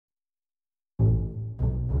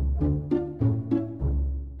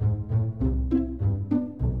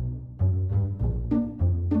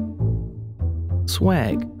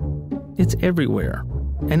swag. It's everywhere,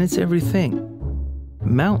 and it's everything.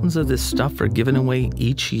 Mountains of this stuff are given away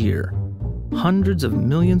each year. Hundreds of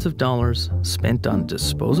millions of dollars spent on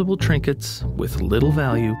disposable trinkets with little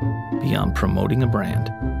value beyond promoting a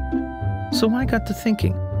brand. So I got to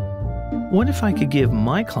thinking, what if I could give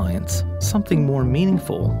my clients something more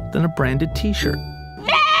meaningful than a branded t-shirt?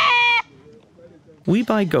 We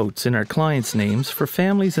buy goats in our clients' names for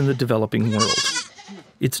families in the developing world.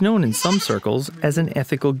 It's known in some circles as an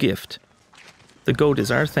ethical gift. The goat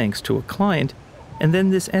is our thanks to a client, and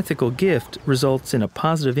then this ethical gift results in a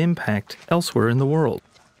positive impact elsewhere in the world.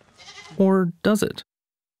 Or does it?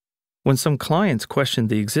 When some clients questioned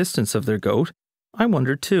the existence of their goat, I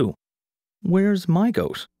wondered too, where's my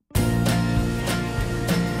goat?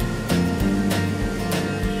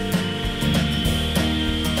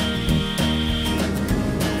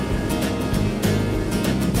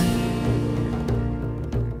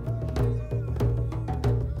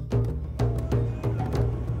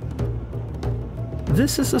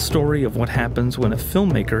 This is a story of what happens when a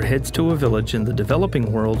filmmaker heads to a village in the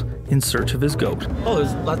developing world in search of his goat. Oh,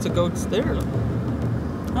 there's lots of goats there.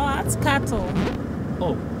 Oh, that's cattle.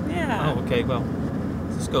 Oh. Yeah. Oh, okay, well,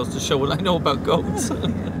 this goes to show what I know about goats.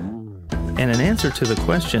 And an answer to the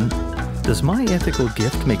question, does my ethical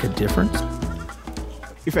gift make a difference?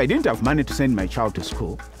 If I didn't have money to send my child to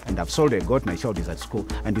school, and I've sold a goat, my child is at school,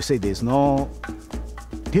 and you say there's no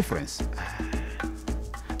difference,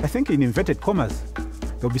 I think in inverted commas,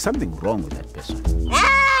 there'll be something wrong with that person.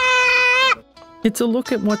 It's a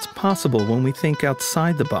look at what's possible when we think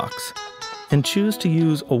outside the box and choose to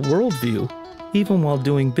use a worldview even while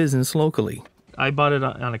doing business locally. I bought it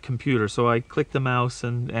on a computer, so I click the mouse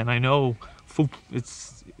and I know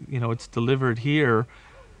it's delivered here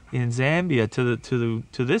in Zambia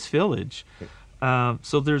to this village.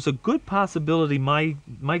 So there's a good possibility my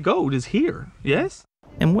goat is here. Yes?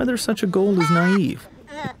 And whether such a goal is naive.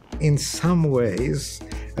 In some ways,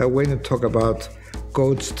 when you talk about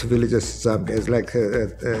goats to villages in Zambia,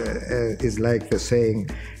 it's like the saying,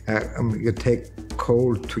 you take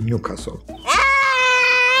coal to Newcastle.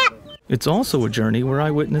 It's also a journey where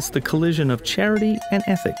I witnessed the collision of charity and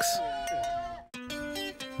ethics.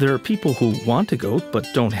 There are people who want a goat but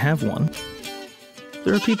don't have one.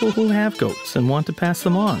 There are people who have goats and want to pass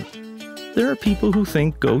them on. There are people who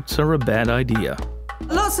think goats are a bad idea.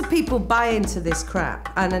 Lots of people buy into this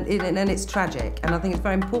crap, and it's tragic. And I think it's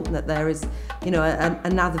very important that there is,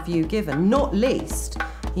 another view given, not least,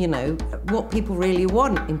 what people really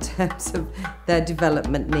want in terms of their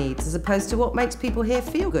development needs, as opposed to what makes people here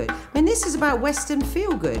feel good. I mean, this is about Western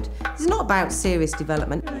feel good. This is not about serious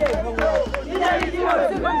development.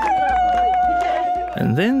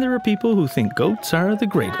 And then there are people who think goats are the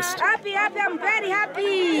greatest. Happy, I'm very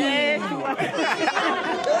happy.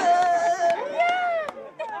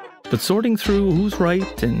 But sorting through who's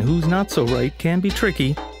right and who's not so right can be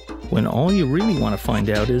tricky when all you really want to find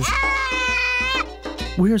out is,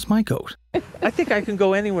 where's my goat? I think I can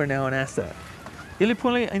go anywhere now and ask that.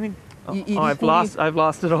 Ilipuli, I think. I've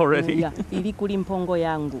lost it already. Yeah. Ili kuli mpongo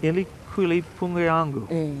yangu. Ili kuli pungo yangu.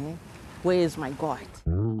 Where is my goat?